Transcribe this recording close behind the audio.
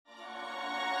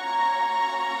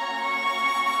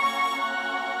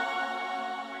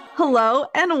Hello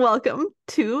and welcome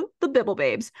to the Bibble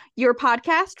Babes, your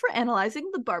podcast for analyzing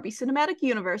the Barbie cinematic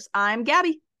universe. I'm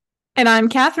Gabby, And I'm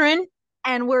Catherine.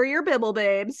 and we're your Bibble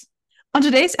Babes. On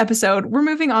today's episode, we're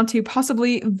moving on to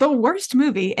possibly the worst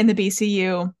movie in the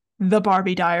BCU, The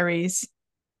Barbie Diaries.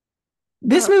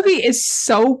 This Uh, movie is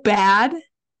so bad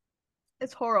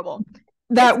it's horrible. It's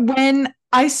that when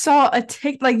I saw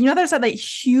there's that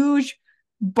huge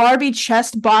Barbie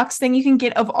chest box thing you can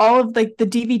get of all of the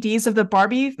DVDs of the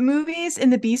Barbie movies in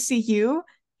the BCU.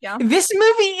 yeah, This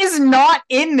movie is not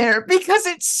in there because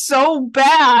it's so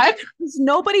bad.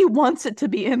 nobody wants it to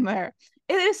be in there.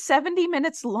 It is 70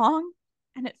 minutes long,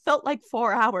 and it felt like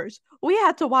 4 hours. We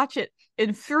had to watch it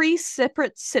in three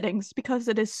separate sittings because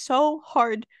it is so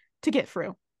hard to get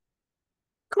through.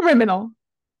 Criminal.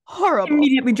 Horrible.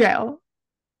 Immediately jail.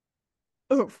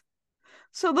 Oof.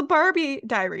 So, The Barbie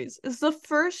Diaries is the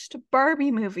first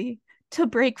Barbie movie to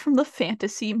break from the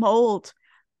fantasy mold,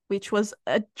 which was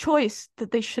a choice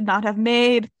that they should not have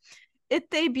made. It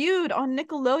debuted on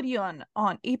Nickelodeon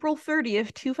on April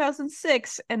 30th,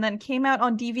 2006, and then came out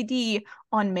on DVD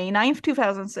on May 9th,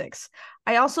 2006.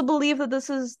 I also believe that this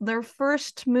is their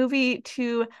first movie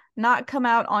to not come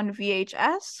out on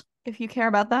VHS, if you care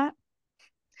about that.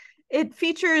 It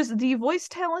features the voice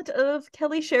talent of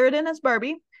Kelly Sheridan as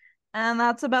Barbie, and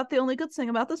that's about the only good thing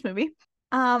about this movie.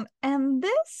 And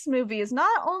this movie is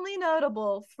not only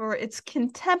notable for its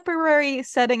contemporary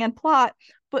setting and plot,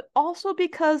 but also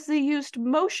because they used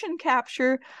motion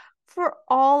capture for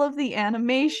all of the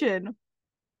animation,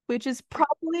 which is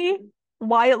probably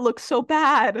why it looks so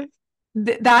bad.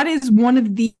 That is one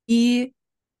of the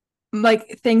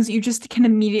things you just can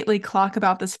immediately clock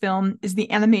about this film is the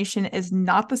animation is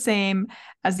not the same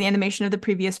as the animation of the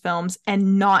previous films,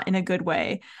 and not in a good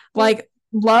way.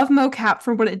 Love mocap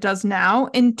for what it does now.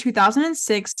 In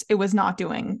 2006 it was not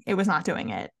doing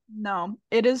it. No,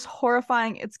 it is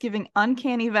horrifying. It's giving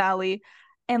Uncanny Valley,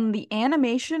 and the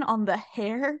animation on the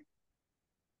hair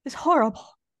is horrible.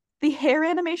 The hair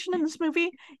animation in this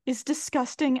movie is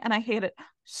disgusting, and I hate it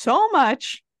so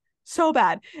much. So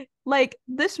bad. Like,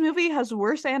 this movie has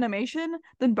worse animation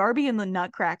than Barbie and the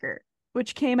Nutcracker,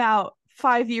 which came out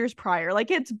 5 years prior.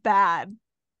 Like, it's bad.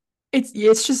 It's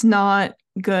just not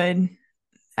good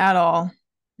at all.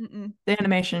 Mm-mm. The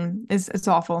animation is it's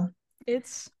awful.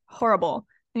 It's horrible.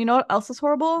 And you know what else is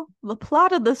horrible? The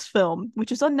plot of this film,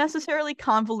 which is unnecessarily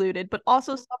convoluted, but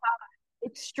also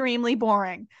extremely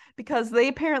boring because they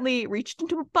apparently reached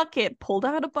into a bucket, pulled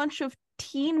out a bunch of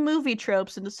teen movie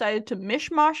tropes, and decided to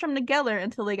mishmash them together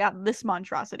until they got this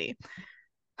monstrosity.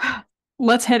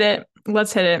 Let's hit it.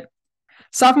 Let's hit it.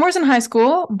 Sophomores in high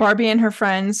school, Barbie and her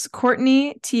friends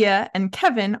Courtney, Tia, and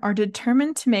Kevin are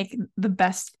determined to make the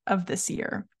best of this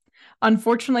year.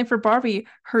 Unfortunately for Barbie,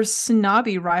 her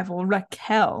snobby rival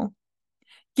Raquel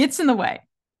gets in the way.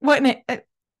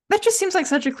 That just seems like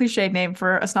such a cliched name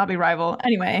for a snobby rival.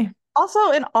 Anyway,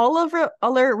 Also, in all of her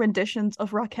other renditions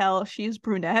of Raquel, she's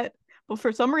brunette, but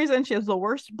for some reason, she has the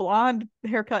worst blonde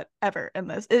haircut ever in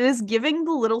this. It is giving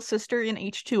the little sister in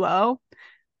H2O,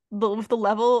 with the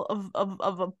level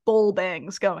of a bowl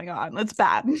bangs going on. It's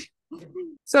bad.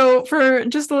 so for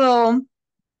just a little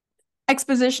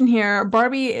exposition here,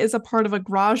 Barbie is a part of a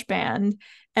garage band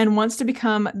and wants to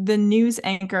become the news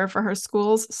anchor for her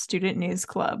school's student news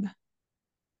club.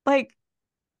 Like,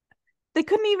 they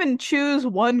couldn't even choose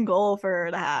one goal for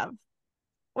her to have,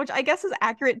 which I guess is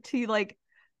accurate to like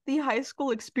the high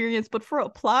school experience, but for a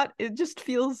plot, it just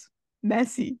feels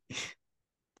messy.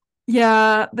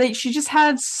 Yeah, she just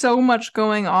had so much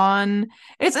going on.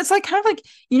 It's like kind of like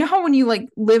you know how when you like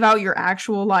live out your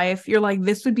actual life, you're like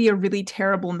this would be a really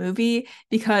terrible movie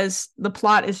because the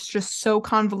plot is just so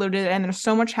convoluted and there's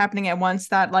so much happening at once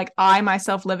that like I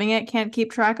myself living it can't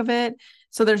keep track of it.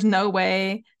 So there's no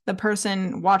way the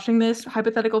person watching this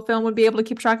hypothetical film would be able to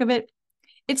keep track of it.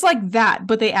 It's like that,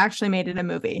 but they actually made it a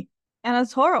movie. And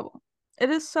it's horrible. It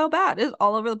is so bad. It is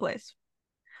all over the place.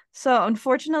 So,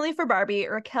 unfortunately for Barbie,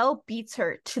 Raquel beats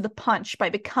her to the punch by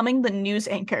becoming the news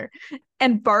anchor.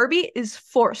 And Barbie is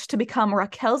forced to become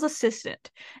Raquel's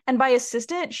assistant. And by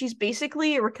assistant, she's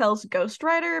basically Raquel's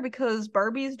ghostwriter because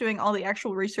Barbie is doing all the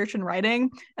actual research and writing,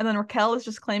 and then Raquel is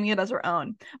just claiming it as her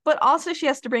own. But also, she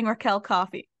has to bring Raquel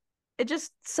coffee. It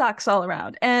just sucks all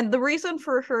around. And the reason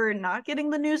for her not getting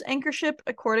the news anchorship,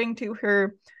 according to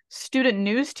her student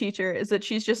news teacher, is that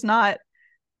she's just not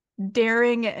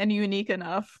daring and unique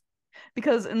enough.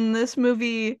 Because in this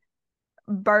movie,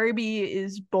 Barbie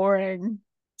is boring.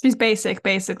 She's basic,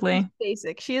 basically.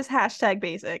 Basic. She is hashtag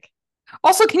basic.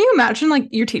 Also, can you imagine like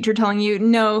your teacher telling you,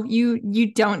 "No, you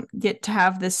don't get to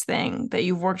have this thing that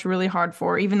you've worked really hard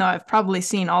for," even though I've probably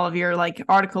seen all of your like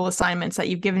article assignments that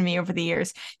you've given me over the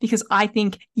years because I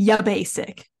think you're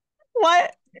basic.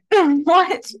 What?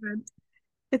 What?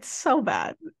 It's so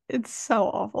bad. It's so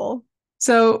awful.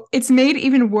 So it's made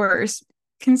even worse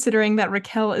considering that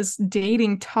Raquel is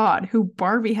dating Todd, who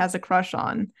Barbie has a crush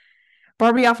on.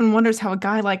 Barbie often wonders how a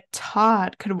guy like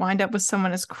Todd could wind up with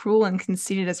someone as cruel and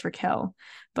conceited as Raquel.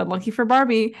 But lucky for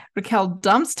Barbie, Raquel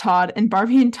dumps Todd and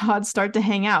Barbie and Todd start to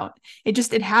hang out. It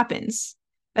happens.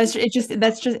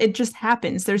 It just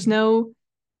happens. There's no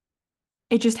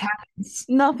it just happens.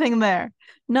 Nothing there.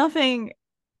 Nothing.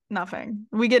 Nothing.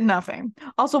 We get nothing.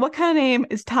 Also, what kind of name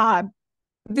is Todd?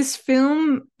 This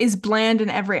film is bland in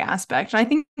every aspect. And I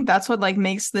think that's what like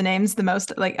makes the names the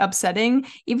most like upsetting,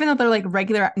 even though they're like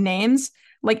regular names.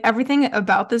 Like everything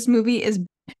about this movie is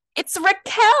it's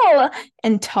Raquel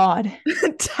and Todd.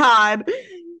 Todd.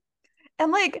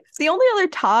 And like the only other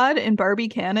Todd in Barbie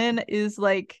canon is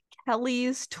like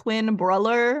Kelly's twin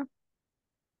brother,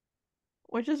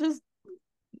 which is just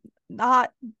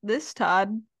not this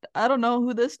Todd. I don't know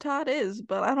who this Todd is,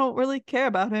 but I don't really care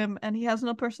about him, and he has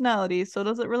no personality, so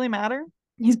does it really matter?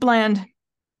 He's bland.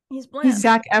 He's He's bland.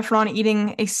 Zac Efron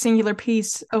eating a singular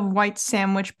piece of white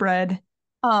sandwich bread in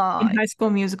Oh, High School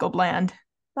Musical bland.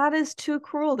 that is too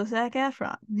cruel to Zac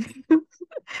Efron.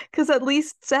 Because at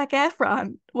least Zac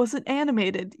Efron wasn't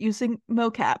animated using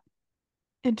mocap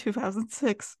in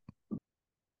 2006.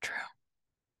 True.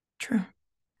 True.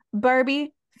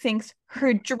 Barbie thinks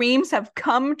her dreams have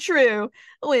come true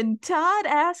when Todd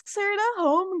asks her to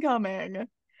homecoming.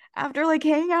 After like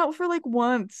hanging out for like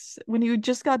once when you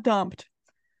just got dumped.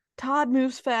 Todd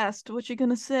moves fast. What you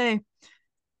gonna say?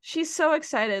 She's so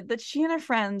excited that she and her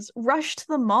friends rush to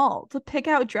the mall to pick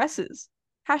out dresses.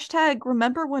 Hashtag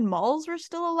remember when malls were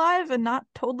still alive and not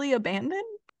totally abandoned?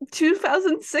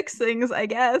 2006 things, I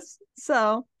guess.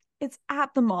 So it's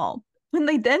at the mall. When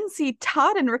they then see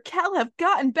Todd and Raquel have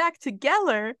gotten back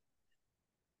together,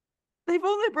 they've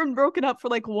only been broken up for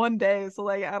like one day. So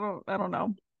like I don't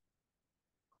know.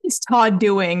 What's Todd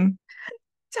doing?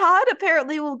 Todd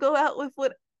apparently will go out with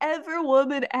whatever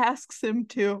woman asks him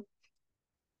to.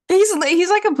 He's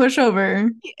like a pushover.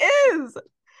 He is.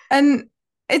 And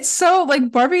it's so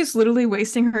like Barbie's literally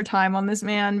wasting her time on this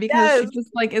man because she Yes. just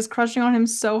like is crushing on him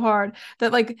so hard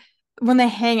that like when they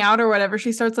hang out or whatever,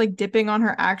 she starts like dipping on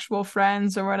her actual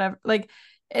friends or whatever. Like,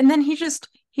 and then he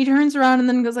turns around and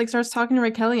then goes like starts talking to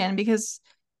Raquel again because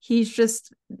he's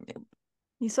just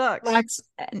He sucks. lacks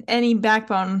any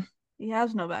backbone. He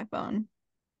has no backbone.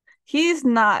 He's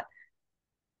not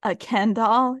a Ken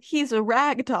doll. He's a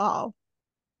rag doll.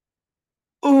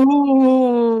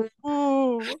 Oh,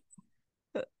 Ooh.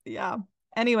 Yeah.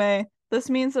 Anyway, this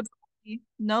means that Barbie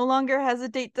no longer has a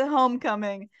date to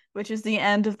homecoming, which is the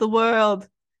end of the world.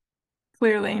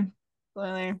 clearly.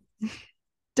 Clearly.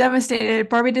 Devastated,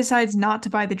 Barbie decides not to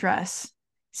buy the dress.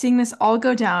 Seeing this all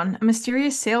go down, a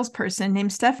mysterious salesperson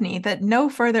named Stephanie, that no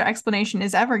further explanation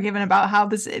is ever given about how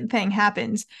this thing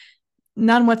happens,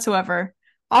 none whatsoever,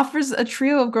 offers a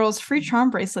trio of girls free charm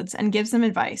bracelets and gives them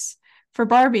advice. For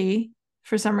Barbie,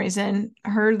 for some reason,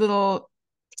 her little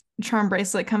charm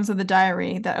bracelet comes with a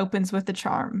diary that opens with the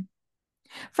charm.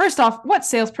 First off, what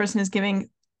salesperson is giving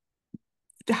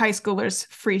high schoolers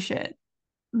free shit?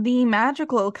 The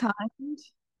magical kind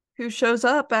who shows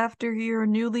up after your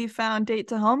newly found date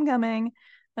to homecoming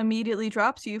immediately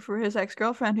drops you for his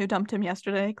ex-girlfriend who dumped him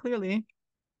yesterday, clearly.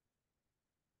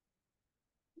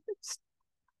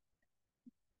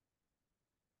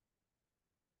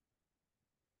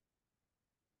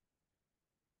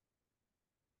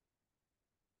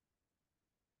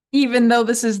 Even though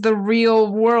this is the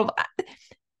real world.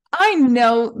 I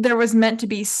know there was meant to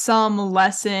be some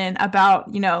lesson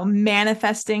about,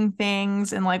 manifesting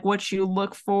things and like what you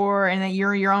look for and that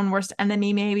you're your own worst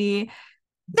enemy, maybe.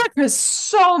 There's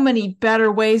so many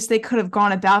better ways they could have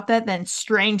gone about that than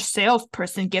strange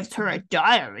salesperson gives her a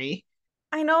diary.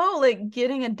 I know, like,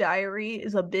 getting a diary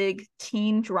is a big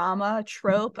teen drama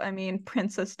trope. I mean,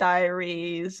 Princess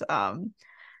Diaries,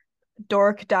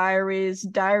 Dork Diaries,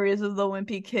 Diaries of the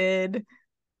Wimpy Kid,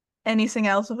 anything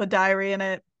else with a diary in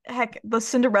it. Heck, the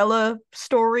Cinderella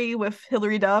story with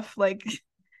Hilary Duff, like,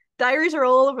 diaries are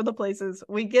all over the places.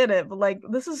 We get it, but like,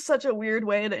 this is such a weird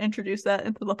way to introduce that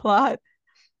into the plot.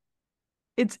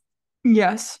 It's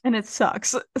Yes. and it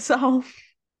sucks. So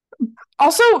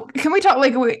Also, can we talk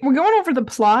like we're going over the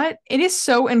plot? It is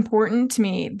so important to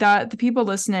me that the people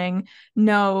listening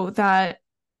know that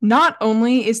not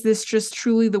only is this just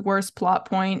truly the worst plot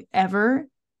point ever,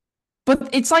 but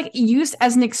it's like used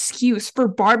as an excuse for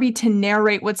Barbie to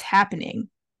narrate what's happening.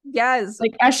 Yes.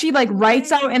 Like as she like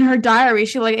writes Right. out in her diary,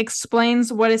 she like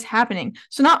explains what is happening.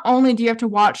 So not only do you have to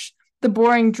watch the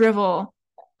boring drivel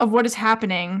of what is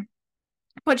happening,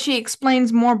 but she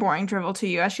explains more boring drivel to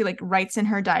you as she like writes in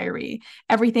her diary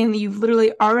everything that you've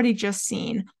literally already just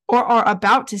seen or are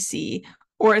about to see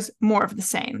or is more of the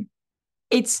same.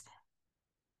 It's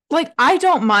like I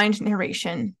don't mind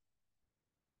narration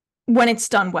when it's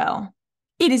done well.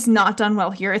 It is not done well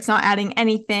here. It's not adding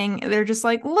anything. They're just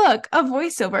like, look, a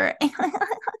voiceover.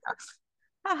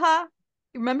 Haha.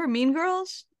 You remember Mean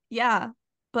Girls? Yeah.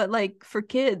 But like for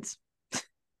kids,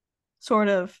 sort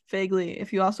of vaguely,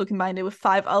 if you also combined it with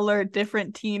five other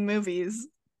different teen movies.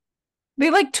 They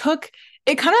like took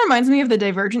it kind of reminds me of the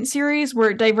Divergent series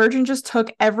where Divergent just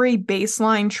took every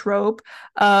baseline trope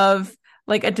of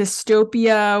like a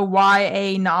dystopia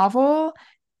YA novel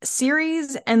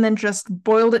series and then just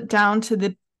boiled it down to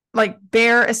the like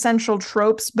bare essential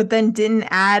tropes, but then didn't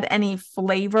add any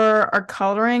flavor or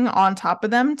coloring on top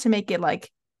of them to make it like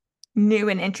new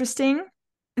and interesting.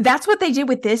 That's what they did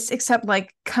with this, except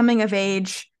like coming of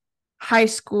age, high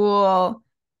school,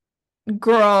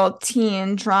 girl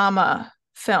teen drama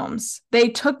films. They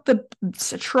took the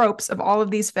tropes of all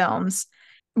of these films,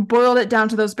 boiled it down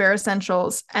to those bare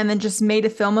essentials, and then just made a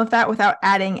film of that without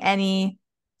adding any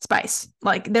spice.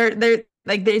 Like they're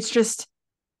like it's just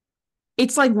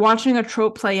it's like watching a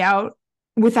trope play out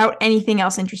without anything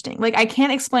else interesting. Like I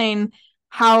can't explain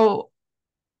how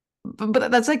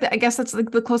but that's like I guess that's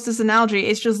like the closest analogy.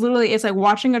 It's just literally it's like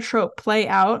watching a trope play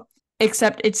out,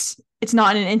 except it's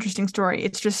not an interesting story.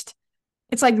 It's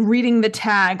like reading the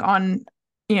tag on,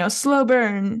 slow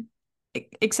burn,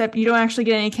 except you don't actually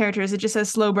get any characters. It just says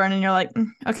slow burn, and you're like,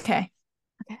 okay.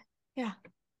 Okay. Yeah,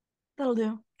 that'll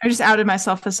do. I just outed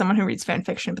myself as someone who reads fan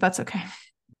fiction, but that's okay.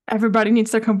 Everybody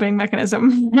needs their coping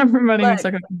mechanism. Everybody needs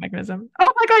Look, their coping mechanism.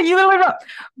 Oh my god, you literally wrote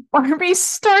Barbie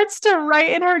starts to write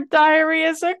in her diary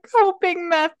as a coping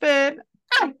method.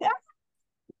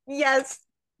 yes,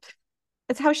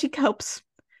 it's how she copes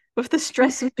with the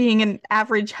stress of being an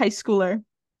average high schooler,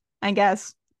 I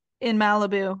guess, in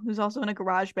Malibu, who's also in a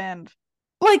garage band.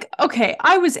 Like, okay,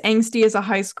 I was angsty as a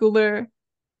high schooler,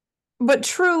 but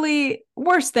truly,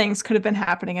 worse things could have been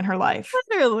happening in her life.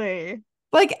 Literally.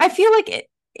 Like I feel like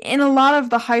in a lot of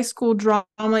the high school drama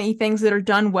things that are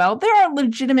done well, there are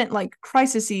legitimate like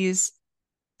crises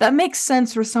that make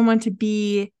sense for someone to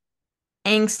be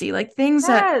angsty, like things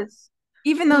that Yes.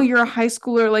 even though you're a high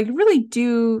schooler, like really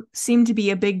do seem to be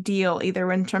a big deal,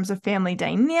 either in terms of family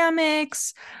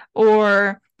dynamics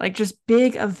or like just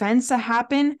big events that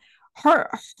happen. Her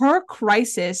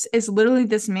crisis is literally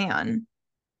this man,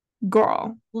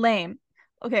 girl. Lame.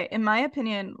 Okay, in my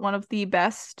opinion, one of the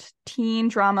best teen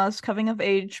dramas coming of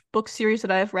age book series that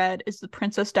I have read is The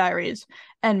Princess Diaries.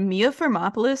 And Mia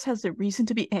Thermopolis has a reason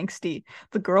to be angsty.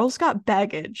 The girl's got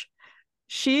baggage.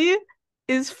 She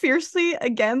is fiercely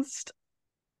against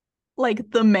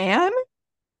like the man,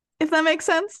 if that makes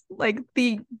sense, like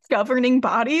the governing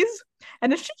bodies.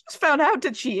 And if she just found out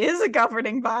that she is a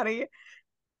governing body,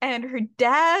 and her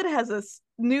dad has a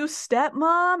new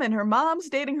stepmom, and her mom's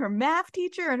dating her math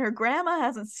teacher, and her grandma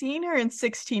hasn't seen her in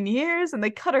 16 years, and they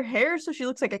cut her hair so she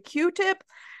looks like a Q-tip.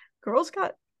 Girl's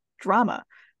got drama.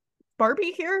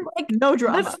 Barbie here, Like no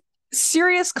drama. the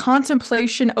serious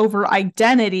contemplation over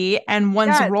identity and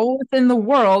one's Yes, role within the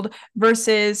world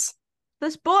versus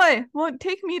this boy won't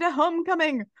take me to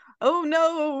homecoming. Oh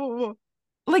no.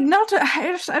 like not to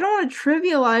I don't want to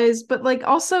trivialize, but like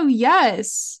also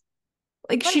yes.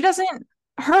 Like she Like, doesn't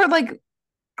her like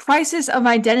crisis of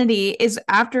identity is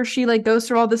after she like goes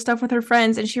through all this stuff with her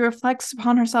friends and she reflects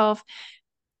upon herself.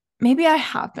 Maybe I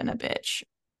have been a bitch.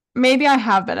 Maybe I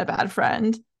have been a bad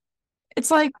friend.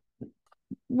 It's like,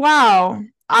 wow,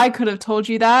 I could have told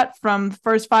you that from the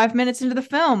first 5 minutes into the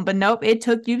film, but nope, it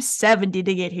took you 70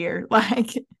 to get here.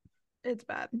 Like, it's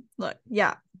bad. Look,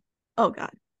 yeah. Oh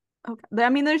God. Okay. I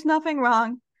mean, there's nothing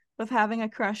wrong with having a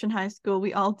crush in high school.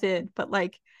 We all did, but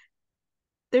like,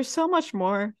 there's so much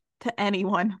more to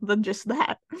anyone than just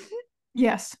that.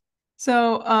 yes.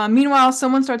 So, meanwhile,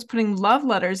 someone starts putting love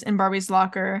letters in Barbie's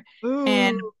locker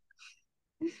and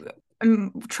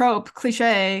Ooh. trope,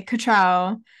 cliche,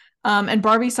 ka-chow. And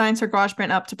Barbie signs her garage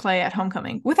band up to play at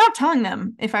homecoming without telling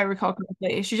them, if I recall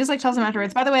correctly. She just like tells them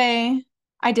afterwards, by the way,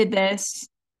 I did this.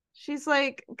 She's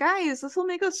like, guys, this will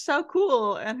make us so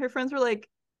cool. And her friends were like,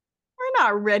 we're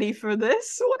not ready for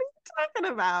this. What are you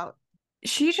talking about?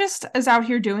 She just is out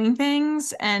here doing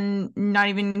things and not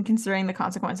even considering the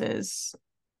consequences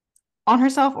on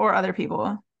herself or other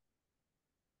people.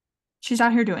 She's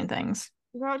out here doing things.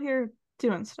 We're out here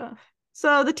doing stuff.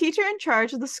 So the teacher in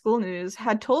charge of the school news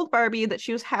had told Barbie that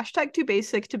she was hashtag too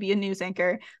basic to be a news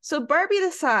anchor. So Barbie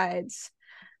decides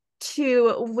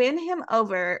to win him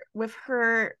over with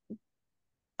her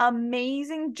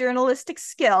amazing journalistic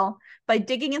skill by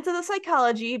digging into the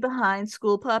psychology behind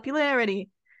school popularity.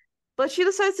 But she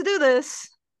decides to do this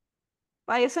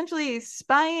by essentially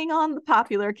spying on the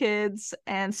popular kids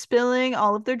and spilling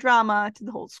all of their drama to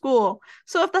the whole school.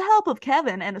 So, with the help of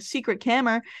Kevin and a secret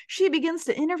camera, she begins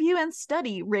to interview and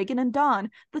study Reagan and Dawn,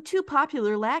 the two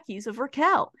popular lackeys of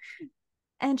Raquel.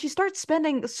 And she starts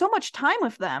spending so much time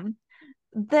with them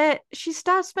that she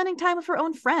stops spending time with her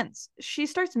own friends. She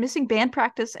starts missing band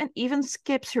practice and even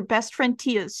skips her best friend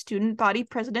Tia's student body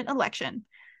president election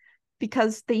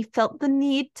because they felt the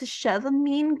need to shove a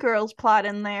Mean Girls plot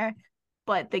in there,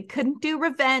 but they couldn't do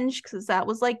revenge because that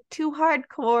was like too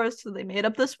hardcore. So they made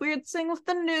up this weird thing with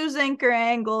the news anchor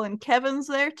angle, and Kevin's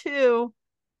there too,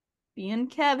 being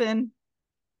Kevin.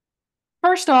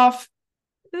 First off,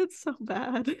 It's so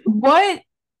bad. what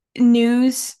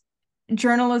news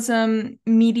journalism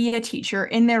media teacher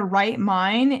in their right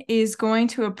mind is going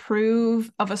to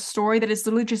approve of a story that is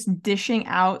literally just dishing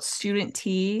out student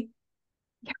tea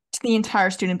to the entire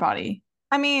student body?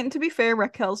 I mean, to be fair,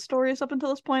 Raquel's stories up until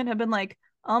this point have been like,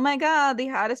 oh my god, the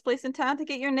hottest place in town to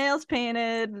get your nails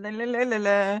painted. La, la, la, la,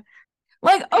 la.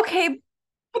 Like, okay,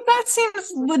 but that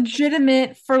seems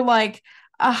legitimate for like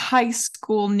a high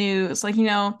school news. Like,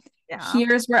 Yeah.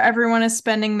 here's where everyone is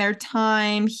spending their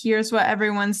time. Here's what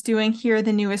everyone's doing. Here are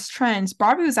the newest trends.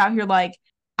 Barbie was out here like,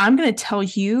 I'm going to tell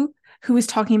you who is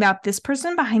talking about this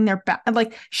person behind their back.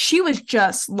 Like, she was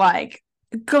just like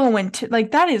going to,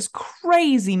 like, that is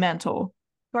crazy mental.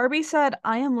 Barbie said,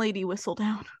 I am Lady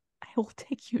Whistledown. I will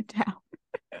take you down.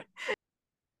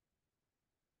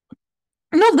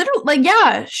 No, literally, like,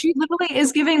 yeah, she literally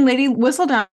is giving Lady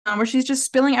Whistledown, where she's just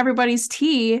spilling everybody's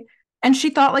tea, and she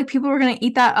thought like people were gonna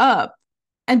eat that up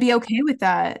and be okay with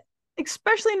that.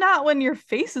 Especially not when your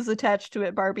face is attached to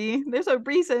it, Barbie. There's a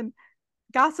reason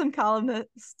gossip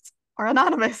columnists are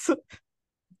anonymous.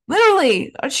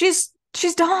 Literally, she's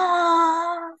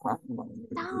dumb.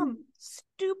 Dumb,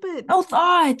 stupid. No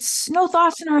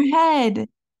thoughts in her head.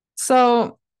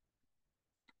 So,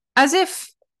 as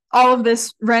if all of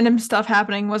this random stuff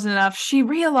happening wasn't enough, she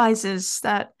realizes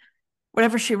that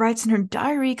whatever she writes in her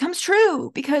diary comes true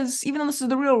because even though this is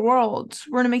the real world,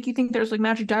 we're gonna make you think there's like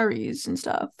magic diaries and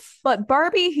stuff. But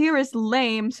Barbie here is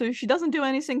lame, so she doesn't do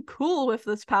anything cool with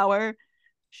this power.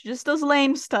 She just does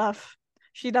lame stuff.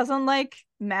 She doesn't like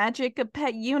magic a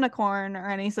pet unicorn or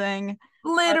anything,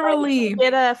 or like Literally.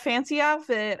 get a fancy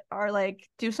outfit or like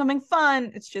do something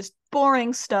fun. It's just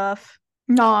boring stuff.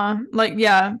 Nah, like,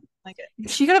 yeah. Like it.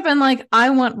 She could have been like,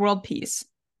 I want world peace.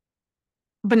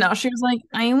 But no, she was like,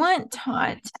 I want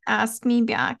Todd to ask me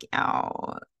back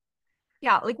out.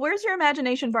 Yeah, like where's your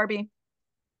imagination, Barbie?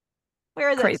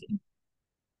 Where is it? Crazy.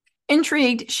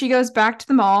 Intrigued, she goes back to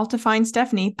the mall to find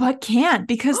Stephanie, but can't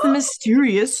because the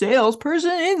mysterious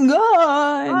salesperson is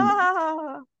gone.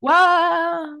 Ah,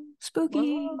 Wow,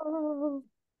 spooky. whoa.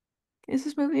 Is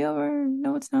this movie over?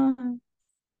 No, it's not.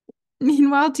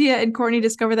 Meanwhile, Tia and Courtney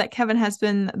discover that Kevin has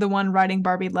been the one writing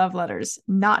Barbie love letters,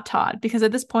 not Todd, because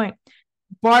at this point,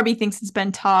 Barbie thinks it's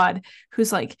been Todd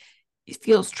who's like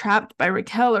feels trapped by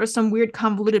Raquel or some weird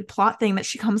convoluted plot thing that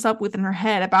she comes up with in her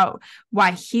head about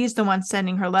why he's the one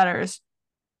sending her letters.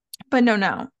 But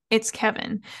no, it's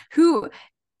Kevin who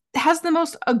has the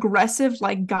most aggressive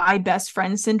like guy best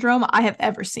friend syndrome I have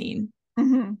ever seen.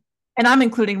 Mhm. And I'm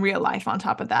including real life on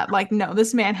top of that. Like, no,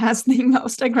 this man has the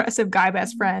most aggressive guy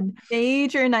best friend.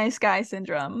 Major nice guy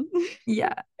syndrome.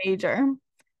 Yeah. Major.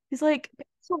 He's like,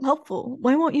 so helpful.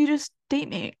 Why won't you just date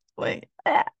me? Wait.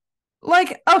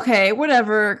 Like, okay,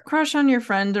 whatever, crush on your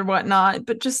friend or whatnot,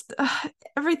 but just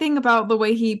everything about the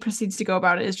way he proceeds to go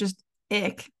about it is just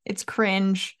ick. It's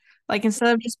cringe. Like,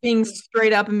 instead of just being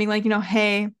straight up and being like,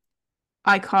 hey,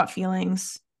 I caught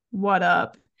feelings. What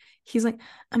up? He's like,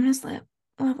 I'm gonna slip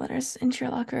love letters into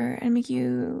your locker and make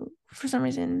you, for some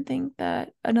reason, think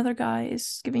that another guy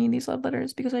is giving you these love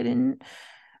letters because I didn't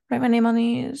write my name on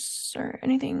these or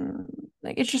anything.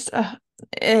 Like, it's just,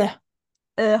 eh.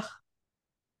 Ugh.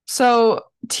 So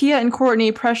Tia and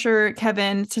Courtney pressure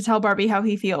Kevin to tell Barbie how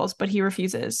he feels, but he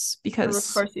refuses Of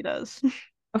because, course he does.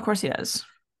 of course, he does.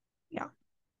 Yeah.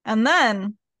 And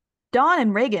then Dawn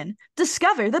and Reagan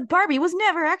discover that Barbie was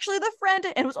never actually their friend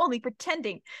and was only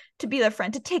pretending to be their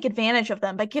friend to take advantage of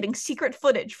them by getting secret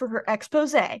footage for her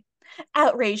expose.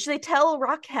 Outraged, they tell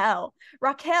Raquel.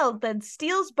 Raquel then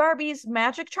steals Barbie's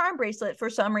magic charm bracelet for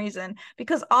some reason,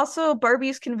 because also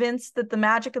Barbie's convinced that the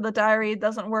magic of the diary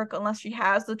doesn't work unless she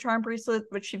has the charm bracelet,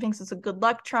 which she thinks is a good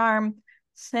luck charm.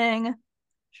 saying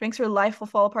she thinks her life will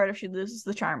fall apart if she loses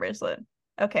the charm bracelet.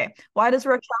 Okay, why does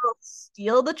Raquel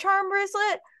steal the charm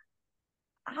bracelet?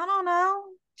 I don't know.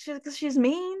 She's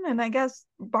mean, and I guess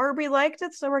Barbie liked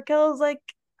it, so Raquel's like,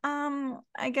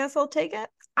 I guess I'll take it.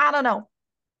 I don't know.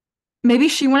 Maybe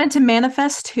she wanted to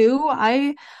manifest too.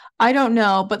 I don't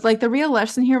know, but like the real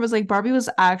lesson here was like Barbie was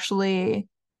actually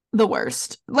the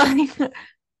worst. Like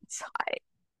So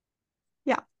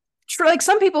yeah, like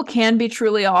some people can be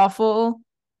truly awful,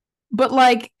 but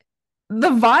like the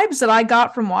vibes that I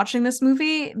got from watching this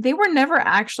movie, they were never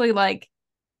actually like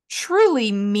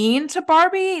truly mean to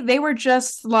Barbie. They were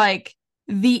just like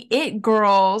the it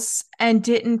girls and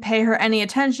didn't pay her any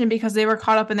attention because they were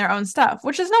caught up in their own stuff,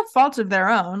 which is no fault of their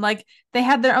own. Like they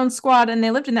had their own squad and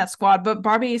they lived in that squad, but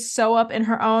Barbie is so up in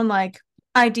her own like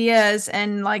ideas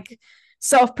and like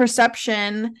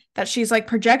self-perception that she's like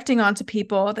projecting onto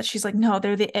people that she's like, no,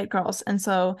 they're the it girls. And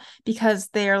so because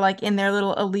they're like in their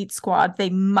little elite squad, they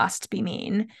must be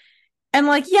mean. And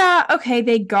like, yeah, okay,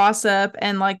 they gossip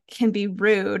and like can be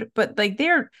rude, but like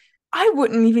I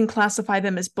wouldn't even classify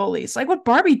them as bullies. Like what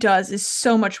Barbie does is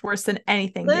so much worse than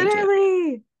anything they do.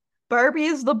 literally, Barbie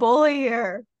is the bully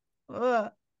here.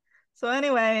 Ugh. So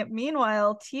anyway,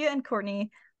 meanwhile, Tia and Courtney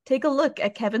take a look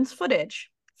at Kevin's footage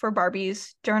for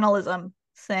Barbie's journalism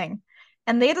thing,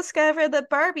 and they discover that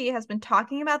Barbie has been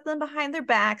talking about them behind their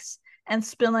backs and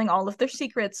spilling all of their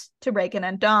secrets to Reagan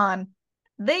and Dawn.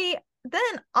 They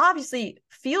then obviously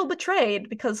feel betrayed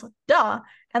because duh,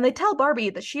 and they tell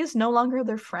Barbie that she is no longer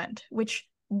their friend, which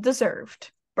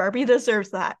deserved. Barbie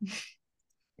deserves that.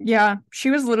 Yeah,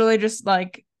 she was literally just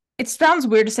like it sounds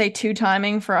weird to say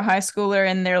two-timing for a high schooler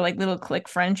and their like little clique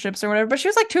friendships or whatever, but she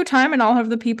was like two-timing all of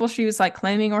the people she was like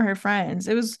claiming were her friends.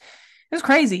 It was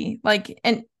crazy. Like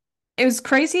and it was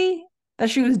crazy that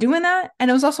she was doing that, and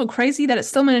it was also crazy that it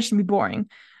still managed to be boring.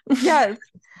 Yes,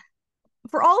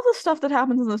 for all of the stuff that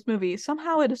happens in this movie,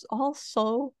 somehow it is all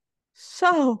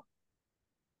so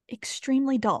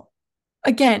extremely dull.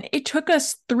 Again, it took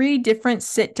us 3 different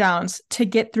sit downs to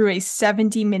get through a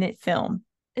 70-minute film.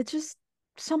 It's just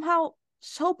somehow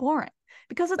so boring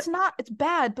because it's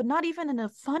bad, but not even in a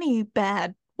funny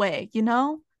bad way, you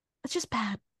know? It's just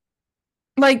bad.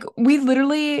 Like, we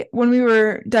literally, when we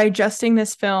were digesting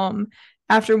this film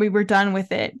after we were done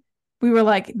with it, we were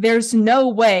like, there's no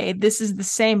way this is the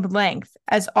same length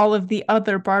as all of the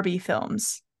other Barbie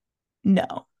films.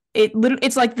 No.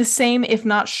 It's like the same, if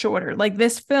not shorter. Like,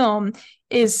 this film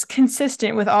is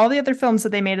consistent with all the other films that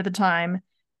they made at the time,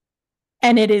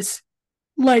 and it is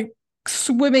like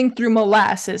swimming through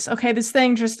molasses. Okay, this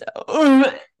thing just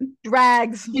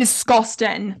Drags.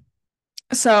 disgusting.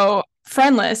 So,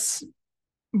 friendless,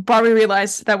 Barbie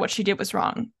realized that what she did was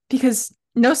wrong because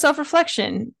no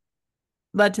self-reflection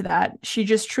led to that. She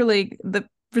just truly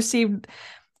received,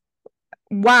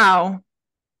 wow,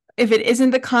 if it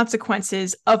isn't the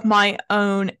consequences of my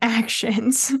own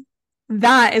actions.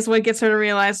 That is what gets her to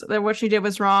realize that what she did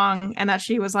was wrong and that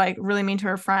she was like really mean to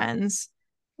her friends.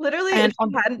 Literally, if And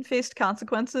she hadn't faced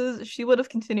consequences, she would have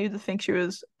continued to think she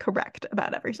was correct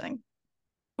about everything.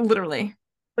 literally,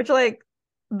 Which, like,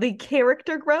 the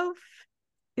character growth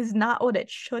is not what it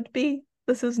should be.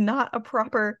 This is not a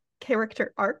proper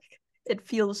character arc. It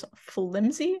feels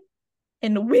flimsy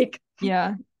and weak.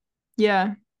 yeah,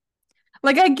 yeah.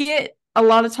 Like I get a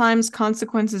lot of times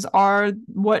consequences are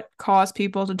what cause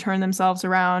people to turn themselves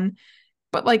around,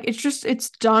 but like it's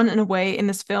done in a way in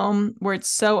this film where it's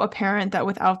so apparent that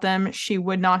without them she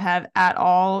would not have at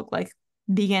all like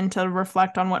begin to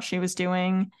reflect on what she was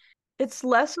doing. It's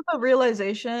less of a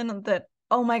realization that,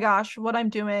 oh my gosh, what I'm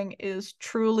doing is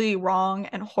truly wrong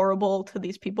and horrible to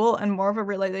these people, and more of a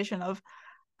realization of,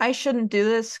 I shouldn't do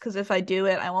this because if I do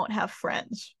it, I won't have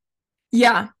friends.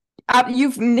 Yeah.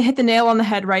 You've hit the nail on the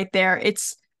head right there.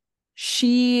 It's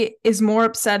she is more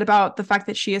upset about the fact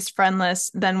that she is friendless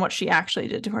than what she actually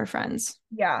did to her friends.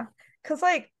 Yeah. Because,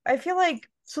 like, I feel like,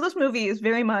 so this movie is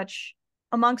very much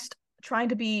amongst trying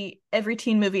to be every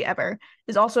teen movie ever,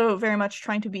 is also very much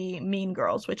trying to be Mean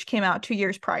Girls, which came out 2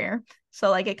 years prior. So,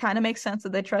 like, it kind of makes sense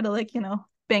that they try to, like,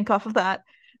 bank off of that.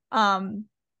 Um,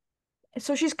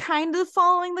 so she's kind of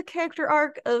following the character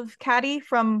arc of Caddy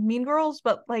from Mean Girls,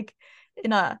 but, like,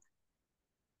 in a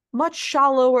much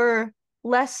shallower,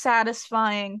 less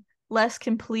satisfying, less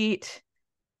complete,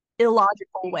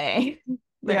 illogical way.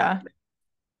 There. Yeah.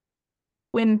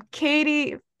 When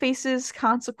Katie faces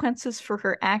consequences for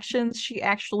her actions, she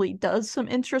actually does some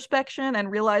introspection and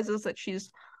realizes that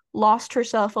she's lost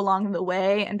herself along the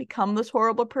way and become this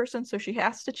horrible person, so she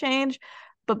has to change.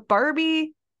 But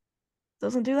Barbie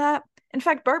doesn't do that. In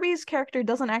fact, Barbie's character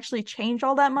doesn't actually change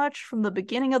all that much from the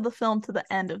beginning of the film to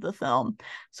the end of the film.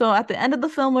 So at the end of the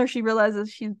film, where she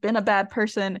realizes she's been a bad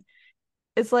person,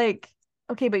 it's like,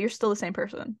 okay, but you're still the same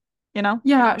person, you know?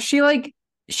 Yeah, she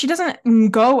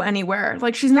doesn't go anywhere.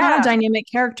 Like she's not a Yeah, dynamic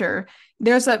character.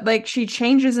 There's a like she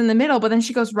changes in the middle, but then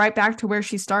she goes right back to where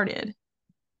she started.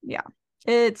 yeah.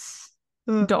 It's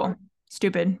Dull,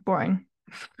 stupid, boring.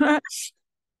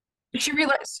 She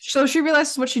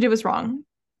realizes what she did was wrong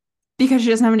because she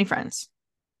doesn't have any friends.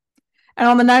 And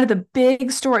on the night of the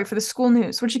big story for the school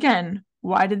news, which again,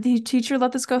 why did the teacher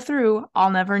let this go through?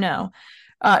 I'll never know.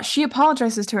 She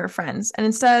apologizes to her friends and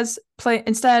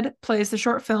instead plays the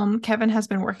short film Kevin has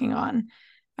been working on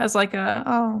as like a,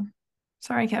 oh,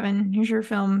 sorry, Kevin, here's your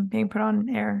film being put on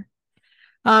air.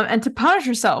 And to punish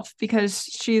herself because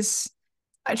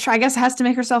I guess, has to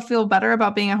make herself feel better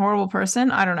about being a horrible person.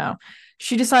 I don't know.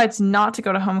 She decides not to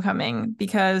go to homecoming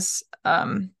because,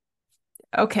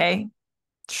 okay,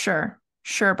 sure.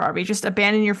 Sure, Barbie. Just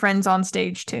abandon your friends on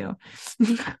stage too.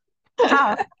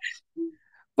 wow.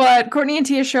 But Courtney and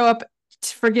Tia show up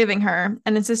forgiving her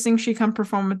and insisting she come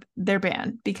perform with their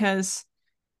band because,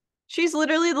 She's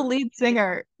literally the lead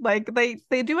singer. Like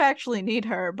they do actually need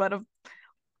her, but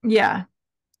yeah,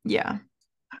 yeah.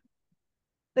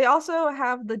 they also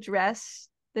have the dress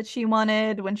that she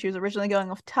wanted when she was originally going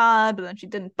with Todd, but then she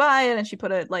didn't buy it and she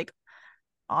put it like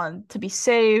on to be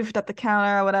saved at the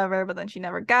counter or whatever, but then she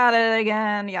never got it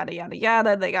again, yada yada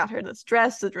yada. They got her this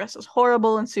dress. The dress is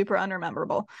horrible and super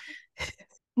unrememberable.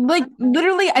 Like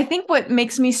literally, I think what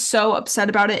makes me so upset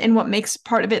about it and what makes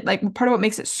part of it, like part of what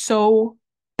makes it so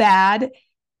bad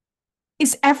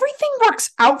is everything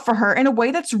works out for her in a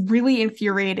way that's really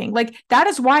infuriating. Like that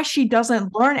is why she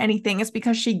doesn't learn anything, is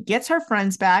because she gets her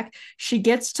friends back. She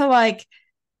gets to like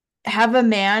have a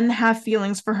man have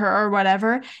feelings for her or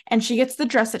whatever, and she gets the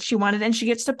dress that she wanted and she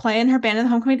gets to play in her band in the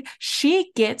homecoming.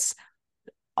 She gets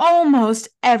almost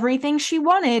everything she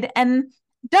wanted and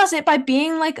does it by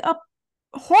being like a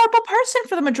horrible person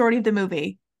for the majority of the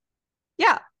movie.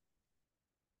 Yeah,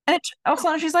 And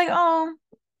also she's like, "Oh,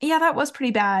 yeah, that was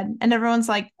pretty bad." And everyone's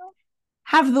like,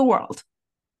 "Have the world."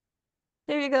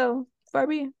 there you go,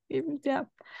 Barbie. Yeah.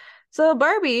 So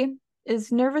Barbie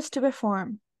is nervous to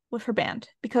perform with her band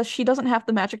because she doesn't have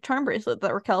the magic charm bracelet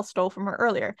that Raquel stole from her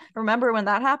earlier. Remember when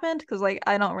that happened? Because like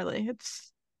I don't really.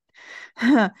 It's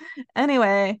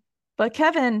anyway. But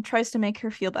Kevin tries to make her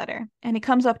feel better, and he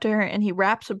comes up to her and he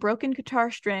wraps a broken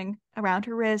guitar string around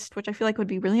her wrist, which I feel like would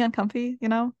be really uncomfy, you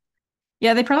know?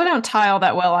 Yeah, they probably don't tile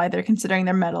that well either, considering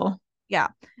they're metal. Yeah.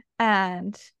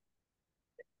 And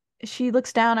she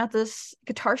looks down at this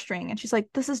guitar string and she's like,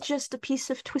 this is just a piece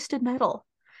of twisted metal.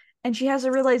 And she has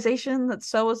a realization that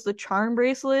so was the charm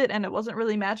bracelet and it wasn't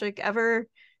really magic ever.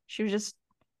 She was just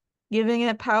giving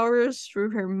it powers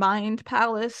through her mind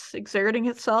palace, exerting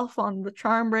itself on the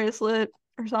charm bracelet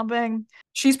or something.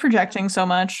 She's projecting so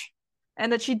much.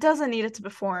 And that she doesn't need it to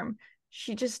perform.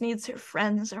 She just needs her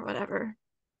friends or whatever.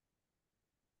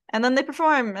 And then they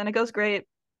perform and it goes great.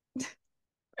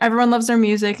 Everyone loves their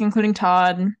music, including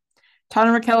Todd. Todd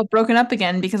and Raquel have broken up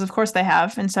again because, of course, they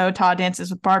have. And so Todd dances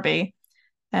with Barbie.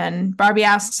 And Barbie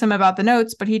asks him about the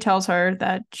notes, but he tells her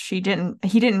that he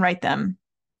didn't write them.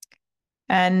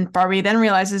 And Barbie then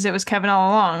realizes it was Kevin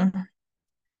all along.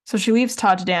 So she leaves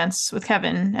Todd to dance with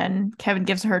Kevin, and Kevin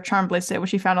gives her a charm bracelet,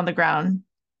 which he found on the ground.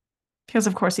 Because,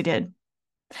 of course, he did.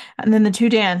 And then the two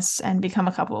dance and become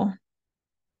a couple.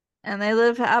 And they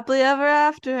live happily ever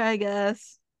after, I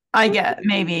guess. I get,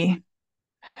 maybe.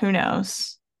 Who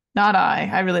knows? Not I.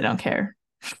 I really don't care.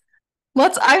 We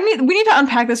need to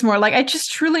unpack this more. Like, I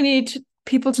just truly need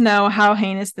people to know how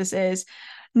heinous this is.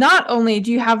 Not only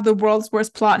do you have the world's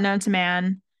worst plot known to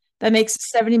man that makes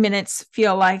 70 minutes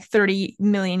feel like 30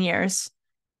 million years,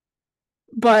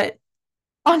 but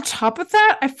on top of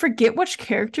that, I forget which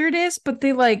character it is, but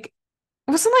they like,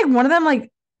 wasn't like one of them like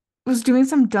was doing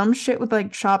some dumb shit with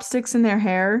like chopsticks in their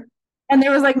hair, and they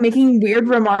was like making weird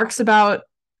remarks about,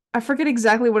 I forget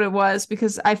exactly what it was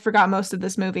because I forgot most of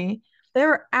this movie. They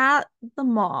were at the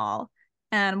mall,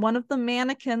 and one of the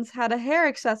mannequins had a hair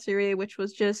accessory, which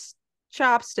was just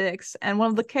chopsticks. And one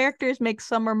of the characters makes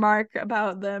some remark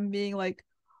about them being like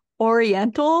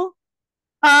Oriental.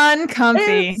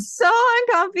 Uncomfy. It's so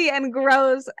uncomfy and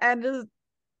gross and just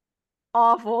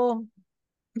awful.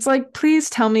 It's like, please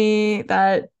tell me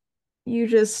that you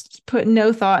just put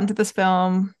no thought into this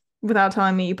film without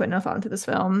telling me you put no thought into this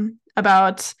film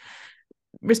about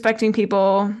respecting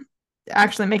people,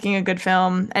 actually making a good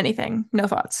film, anything. No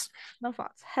thoughts. No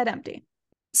thoughts. Head empty.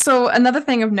 So another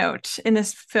thing of note in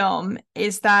this film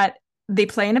is that they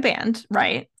play in a band,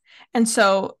 right? And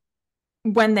so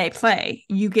when they play,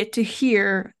 you get to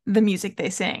hear the music they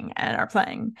sing and are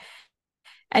playing.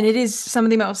 And it is some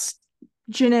of the most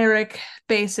generic,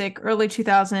 basic early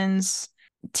 2000s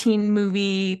teen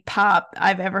movie pop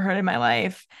I've ever heard in my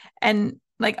life. And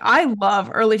like I love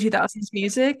early 2000s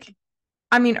music.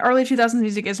 I mean, early 2000s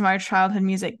music is my childhood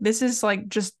music. This is like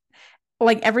just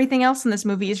like everything else in this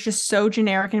movie is just so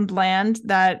generic and bland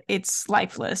that it's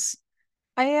lifeless.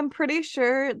 I am pretty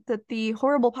sure that the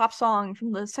horrible pop song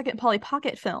from the second Polly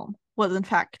Pocket film was, in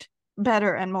fact,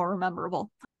 better and more memorable.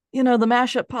 You know, the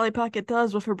mashup Polly Pocket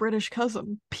does with her British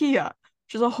cousin, Pia,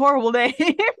 which is a horrible name.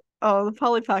 Oh, the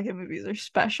Polly Pocket movies are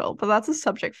special, but that's a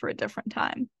subject for a different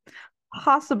time.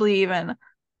 Possibly even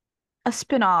a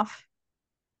spin off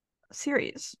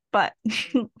series, but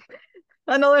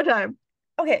another time.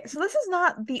 Okay, so this is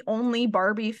not the only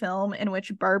Barbie film in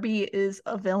which Barbie is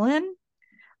a villain.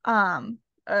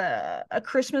 A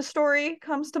Christmas Story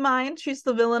comes to mind. She's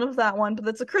the villain of that one, but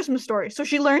that's a Christmas story. So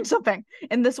she learns something.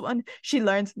 In this one, she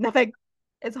learns nothing.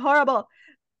 It's horrible.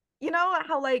 You know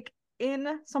how like in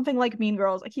something like Mean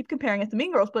Girls, I keep comparing it to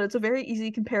Mean Girls, but it's a very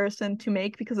easy comparison to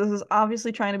make because this is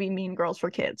obviously trying to be Mean Girls for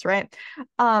kids, right?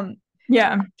 Um,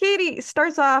 Yeah. Katie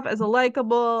starts off as a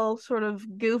likable, sort of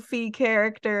goofy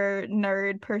character,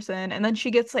 nerd person, and then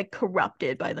she gets like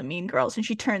corrupted by the mean girls and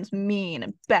she turns mean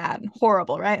and bad and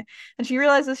horrible, right? And she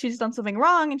realizes she's done something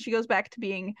wrong and she goes back to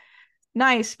being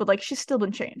nice, but like she's still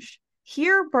been changed.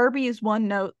 Here, Barbie is one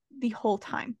note the whole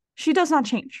time. She does not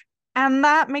change. And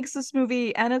that makes this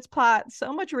movie and its plot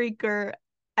so much weaker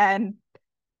and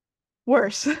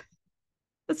worse.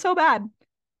 It's so bad.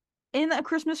 In A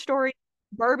Christmas Story,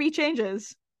 Barbie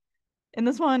changes. In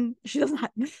this one, she does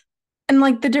not. And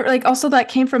like like also that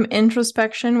came from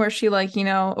introspection where she like, you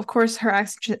know, of course her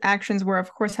actions were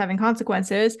of course having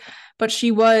consequences, but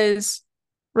she was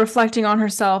reflecting on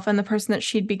herself and the person that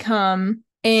she'd become.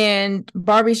 And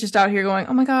Barbie's just out here going,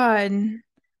 "Oh my God,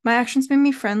 my actions made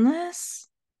me friendless.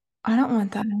 I don't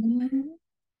want that.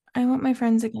 I want my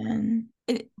friends again."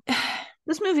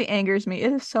 This movie angers me.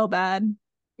 It is so bad.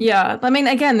 Yeah, I mean,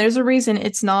 again, there's a reason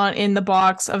it's not in the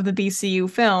box of the BCU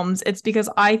films. It's because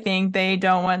I think they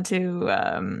don't want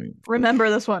to Remember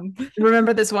this one.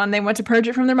 remember this one. They want to purge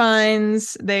it from their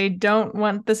minds. They don't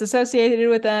want this associated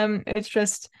with them. It's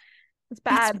just, It's it's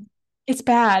bad. it's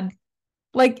bad.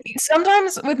 Like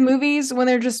sometimes with movies when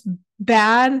they're just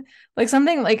bad, like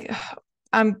something like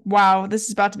wow, this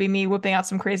is about to be me whipping out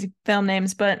some crazy film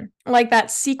names, but like that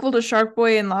sequel to Shark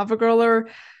Boy and Lava Girl or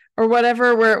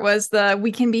whatever, where it was the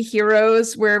We Can Be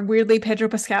Heroes, where weirdly Pedro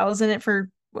Pascal is in it for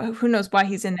who knows why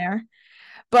he's in there.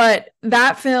 But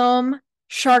that film,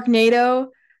 Sharknado,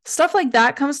 stuff like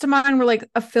that comes to mind where like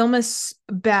a film is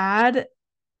bad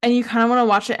and you kind of want to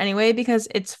watch it anyway because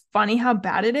it's funny how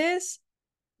bad it is.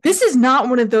 This is not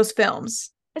one of those films.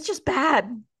 It's just bad.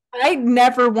 I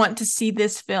never want to see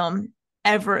this film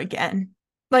ever again.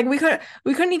 Like we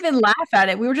couldn't even laugh at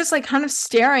it. We were just like kind of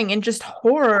staring in just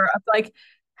horror of like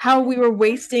how we were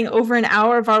wasting over an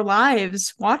hour of our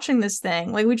lives watching this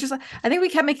thing. Like we just I think we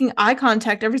kept making eye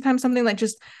contact every time something like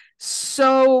just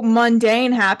so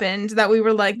mundane happened that we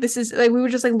were like this is like we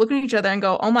would just like look at each other and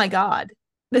go, "Oh my God.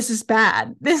 This is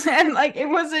bad." This and like it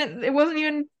wasn't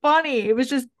even funny. It was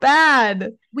just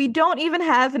bad. We don't even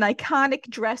have an iconic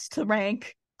dress to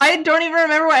rank. I don't even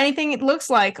remember what anything it looks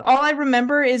like. All I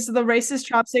remember is the racist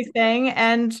chopstick thing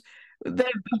and the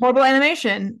horrible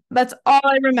animation. That's all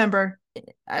I remember.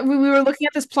 We were looking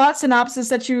at this plot synopsis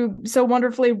that you so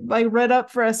wonderfully like read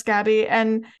up for us, Gabby,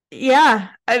 and yeah,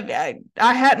 I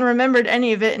hadn't remembered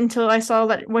any of it until I saw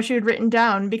that what you had written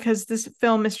down because this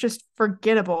film is just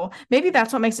forgettable. Maybe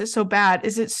that's what makes it so bad.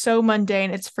 Is it so mundane?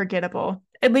 It's forgettable.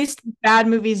 At least bad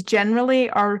movies generally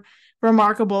are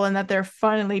remarkable in that they're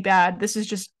funnily bad. This is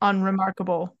just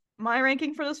unremarkable. My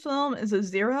ranking for this film is a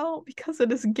 0 because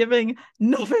it is giving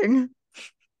nothing.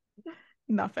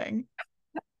 Nothing.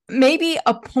 Maybe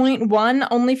a 0.1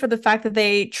 only for the fact that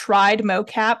they tried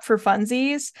mocap for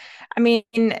funsies. I mean,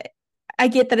 I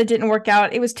get that it didn't work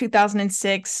out. It was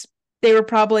 2006. They were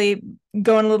probably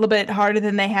going a little bit harder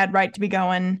than they had right to be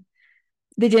going.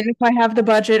 They didn't quite have the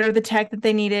budget or the tech that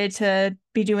they needed to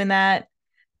be doing that.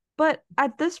 But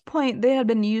at this point, they had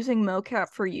been using mocap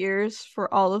for years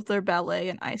for all of their ballet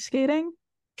and ice skating.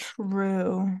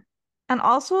 True. And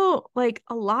also, like,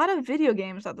 a lot of video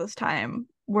games at this time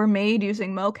were made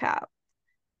using mocap.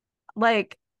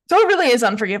 Like, So it really is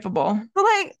unforgivable. but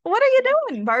like, what are you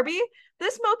doing, Barbie?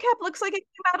 This mocap looks like it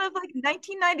came out of like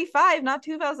 1995, not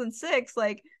 2006.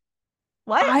 Like,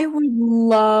 what? I would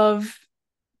love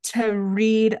to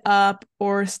read up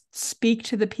or speak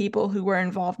to the people who were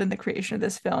involved in the creation of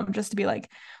this film just to be like,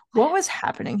 What was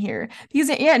happening here? Because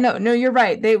yeah, no, you're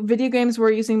right. They video games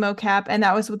were using mocap, and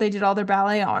that was what they did all their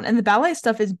ballet on. And the ballet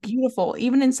stuff is beautiful,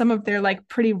 even in some of their like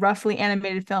pretty roughly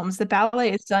animated films. The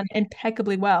ballet is done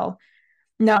impeccably well.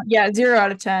 No, yeah, 0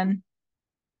 out of 10.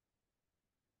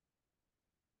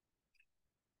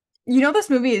 You know this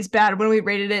movie is bad when we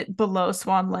rated it below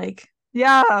Swan Lake.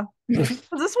 Yeah. This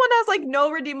one has like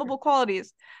no redeemable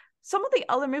qualities. Some of the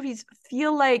other movies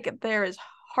feel like there is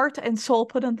heart and soul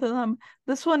put into them.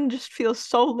 This one just feels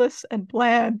soulless and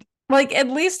bland. Like at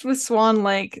least with Swan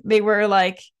Lake, they were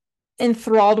like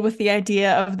enthralled with the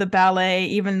idea of the ballet,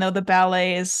 even though the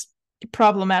ballet is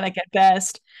problematic at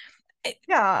best.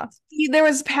 Yeah. There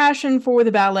was passion for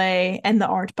the ballet and the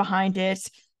art behind it.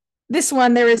 This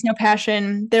one, there is no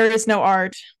passion, there is no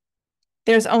art.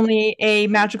 There's only a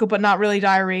magical but not really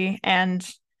diary and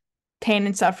pain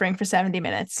and suffering for 70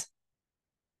 minutes.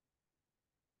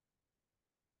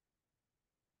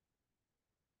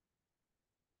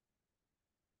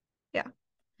 Yeah.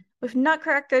 With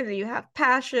Nutcracker, you have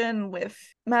passion. With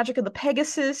Magic of the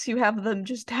Pegasus, you have them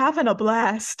just having a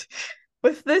blast.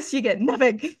 With this, you get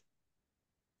nothing.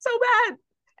 So bad.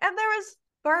 And there was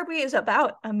Barbie is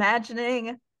about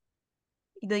imagining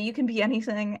that you can be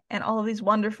anything and all of these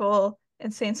wonderful,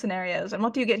 insane scenarios. And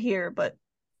what do you get here? But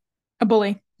A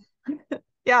bully.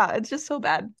 yeah, it's just so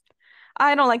bad.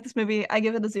 I don't like this movie. I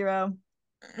give it a 0.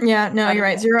 Yeah, no, Out you're of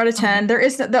right. 10. 0 out of 10. There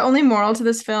is the only moral to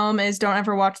this film is don't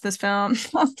ever watch this film.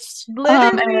 And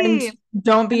Literally.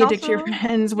 don't be And a dick to your also,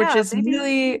 friends, which yeah, is maybe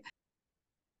really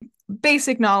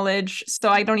basic knowledge. So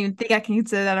I don't even think I can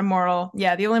consider that a moral.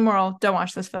 Yeah, the only moral, don't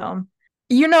watch this film.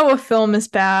 You know a film is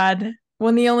bad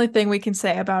when the only thing we can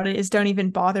say about it is don't even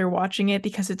bother watching it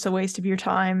because it's a waste of your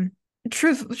time.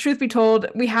 Truth be told,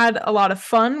 we had a lot of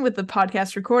fun with the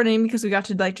podcast recording because we got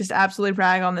to like just absolutely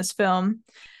rag on this film.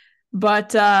 But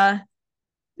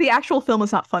the actual film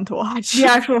is not fun to watch. the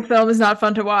actual film is not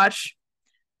fun to watch.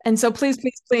 And so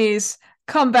please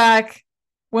come back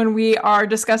when we are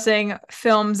discussing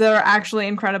films that are actually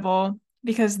incredible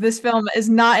because this film is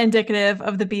not indicative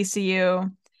of the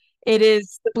BCU. It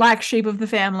is the black sheep of the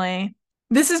family.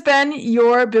 This has been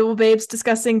your Bibble Babes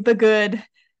discussing the good,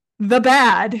 the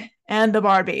bad, and the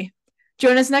Barbie.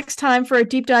 Join us next time for a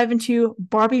deep dive into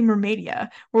Barbie Mermaidia,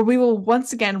 where we will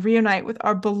once again reunite with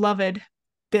our beloved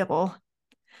Bibble.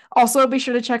 Also, be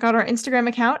sure to check out our Instagram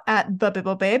account at the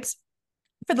Bibble Babes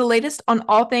for the latest on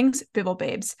all things Bibble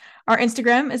Babes. Our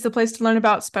Instagram is the place to learn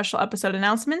about special episode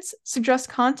announcements, suggest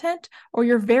content, or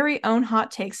your very own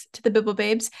hot takes to the Bibble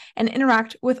Babes, and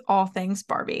interact with all things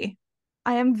Barbie.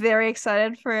 I am very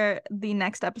excited for the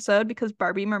next episode because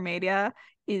Barbie Mermaidia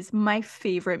is my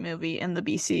favorite movie in the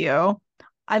BCU.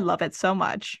 I love it so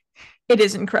much. It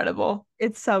is incredible.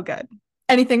 It's so good.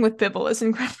 Anything with Bibble is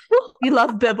incredible. We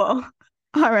love Bibble.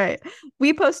 All right.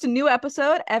 We post a new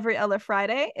episode every other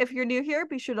Friday. If you're new here,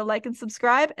 be sure to like and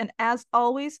subscribe. And as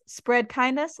always, spread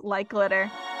kindness like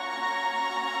glitter.